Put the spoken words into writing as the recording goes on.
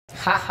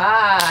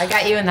Haha, I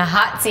got you in the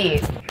hot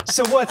seat.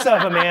 So what's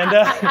up,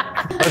 Amanda?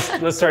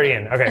 let's start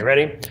again. Okay,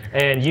 ready?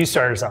 And you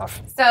start us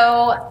off.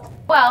 So,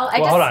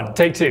 hold on,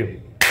 take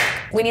two.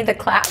 We need the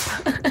clap.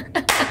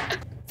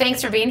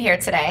 Thanks for being here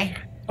today.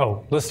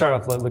 Oh, let's start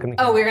off looking at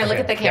the camera. Oh, we're gonna look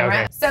at the camera.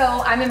 Yeah, okay.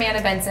 So I'm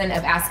Amanda Benson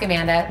of Ask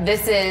Amanda.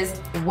 This is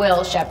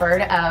Will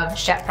Shepherd of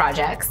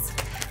ShepProjects.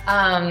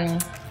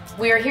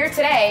 We are here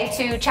today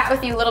to chat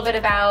with you a little bit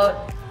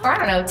about, or I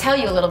don't know, tell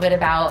you a little bit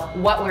about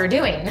what we're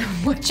doing,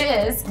 which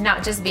is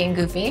not just being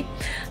goofy,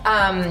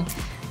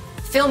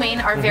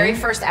 filming our very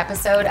first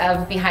episode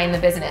of Behind the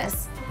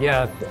Business.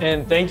 Yeah,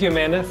 and thank you,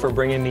 Amanda, for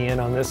bringing me in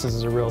on this. This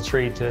is a real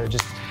treat to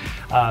just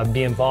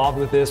be involved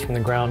with this from the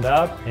ground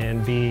up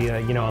and be,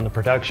 on the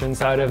production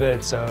side of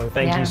it. So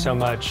thank you so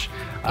much.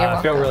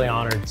 I feel really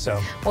honored.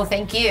 Well,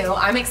 thank you.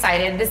 I'm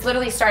excited. This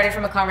literally started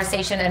from a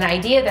conversation, an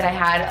idea that I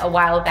had a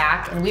while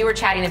back, and we were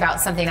chatting about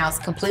something else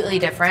completely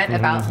different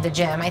about the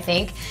gym, I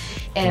think,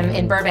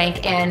 in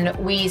Burbank, and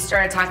we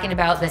started talking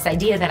about this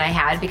idea that I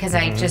had because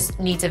I just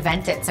need to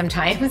vent it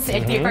sometimes,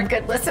 and you're a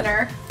good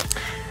listener.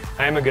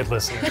 I am a good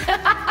listener.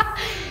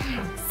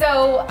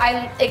 So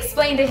I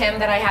explained to him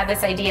that I had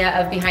this idea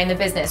of Behind the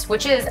Business,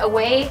 which is a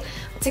way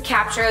to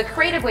capture, a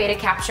creative way to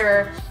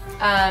capture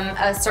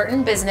a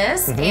certain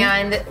business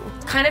and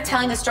kind of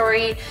telling the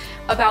story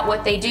about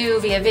what they do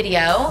via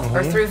video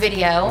or through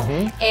video,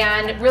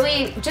 and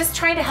really just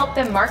trying to help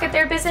them market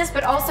their business,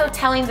 but also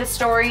telling the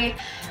story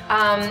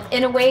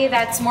in a way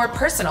that's more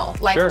personal,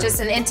 like just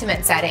an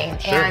intimate setting.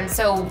 And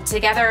so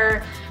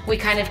together we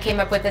kind of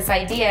came up with this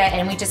idea,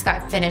 and we just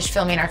got finished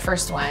filming our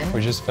first one. We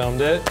just filmed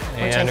it,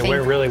 and it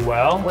went really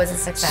well. Was a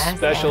success.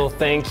 Special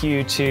thank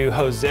you to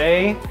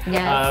Jose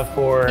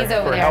for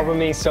helping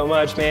me so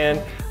much, man,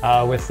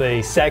 with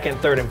the second,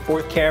 third, and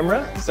fourth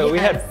camera. So we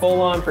had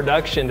full-on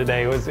production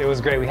today. It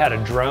was great. We had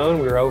a drone.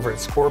 We were over at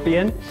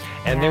Scorpion,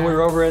 and then we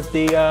were over at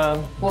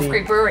the Wolf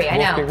Creek Brewery.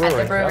 At the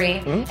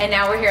brewery, and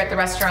now we're here at the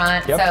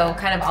restaurant. So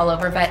kind of all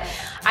over. But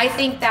I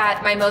think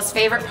that my most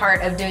favorite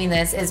part of doing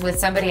this is with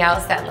somebody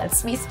else that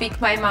lets me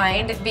speak my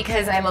mind,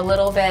 because I'm a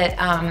little bit,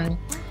 how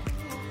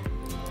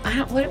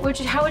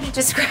would you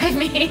describe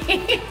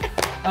me?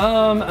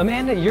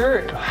 Amanda,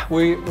 you're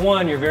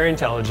very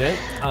intelligent.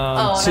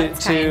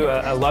 Two,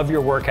 I love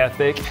your work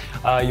ethic,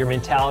 your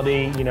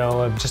mentality,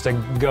 of just a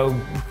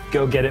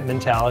go get it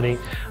mentality.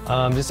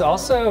 Just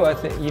also, I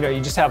think,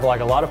 you just have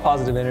like a lot of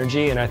positive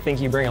energy, and I think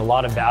you bring a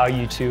lot of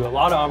value to a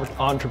lot of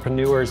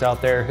entrepreneurs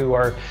out there who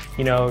are,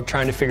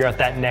 trying to figure out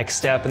that next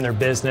step in their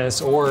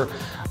business. Or,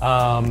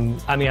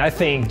 I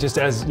think just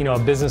as, a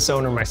business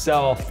owner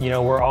myself,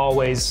 we're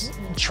always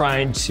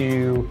trying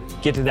to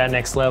get to that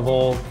next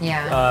level,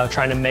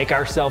 trying to make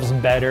ourselves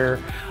better,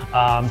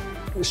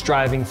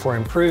 striving for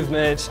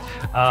improvement.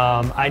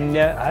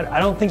 I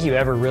don't think you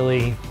ever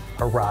really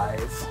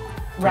arrive.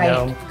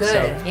 Right, good.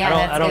 So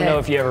I don't know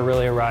if you ever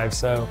really arrive.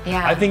 So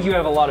I think you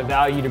have a lot of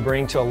value to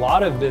bring to a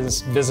lot of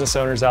business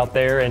owners out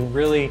there, and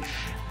really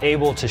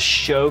able to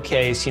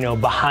showcase,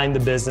 behind the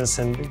business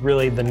and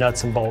really the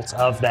nuts and bolts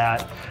of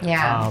that.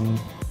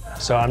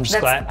 So I'm just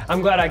glad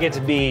I get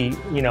to be,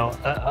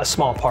 a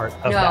small part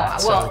of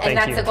that. Well, and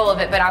that's the goal of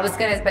it.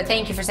 But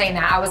thank you for saying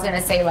that. I was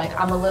gonna say, like,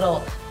 I'm a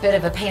little bit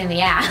of a pain in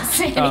the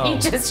ass, and he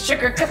just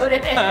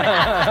sugarcoated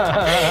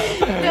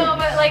it. No,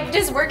 but like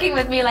just working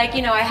with me, like,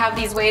 I have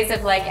these ways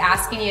of like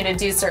asking you to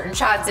do certain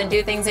shots and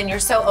do things, and you're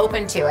so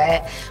open to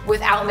it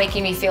without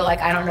making me feel like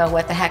I don't know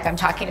what the heck I'm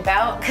talking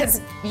about, because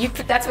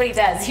that's what he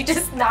does. He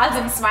just nods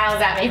and smiles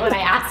at me when I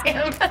ask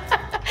him.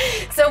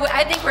 So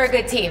I think we're a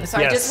good team. So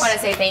I just want to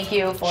say thank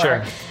you for.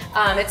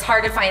 It's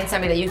hard to find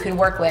somebody that you can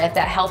work with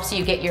that helps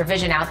you get your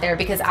vision out there,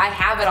 because I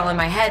have it all in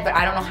my head, but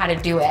I don't know how to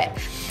do it.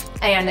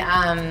 And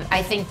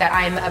I think that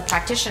I'm a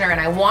practitioner, and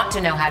I want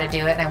to know how to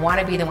do it, and I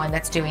want to be the one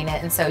that's doing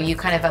it. And so you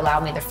kind of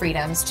allow me the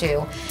freedoms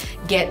to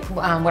get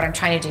what I'm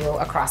trying to do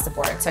across the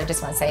board. So I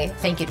just want to say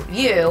thank you to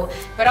you,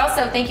 but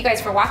also thank you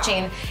guys for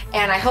watching.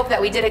 And I hope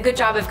that we did a good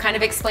job of kind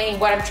of explaining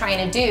what I'm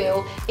trying to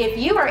do. If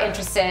you are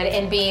interested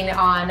in being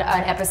on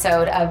an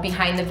episode of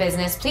Behind the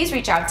Business, please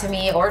reach out to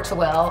me or to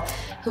Will,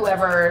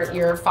 whoever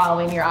you're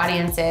following your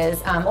audience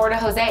is, or to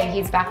Jose,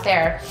 he's back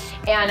there.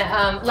 And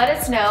let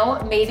us know,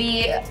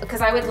 maybe,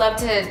 because I would love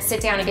to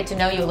sit down and get to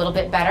know you a little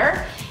bit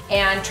better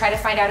and try to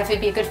find out if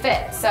it'd be a good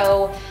fit.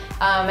 So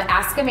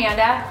Ask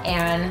Amanda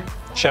and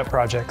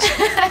ShepProjects.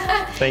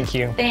 Thank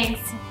you.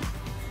 Thanks.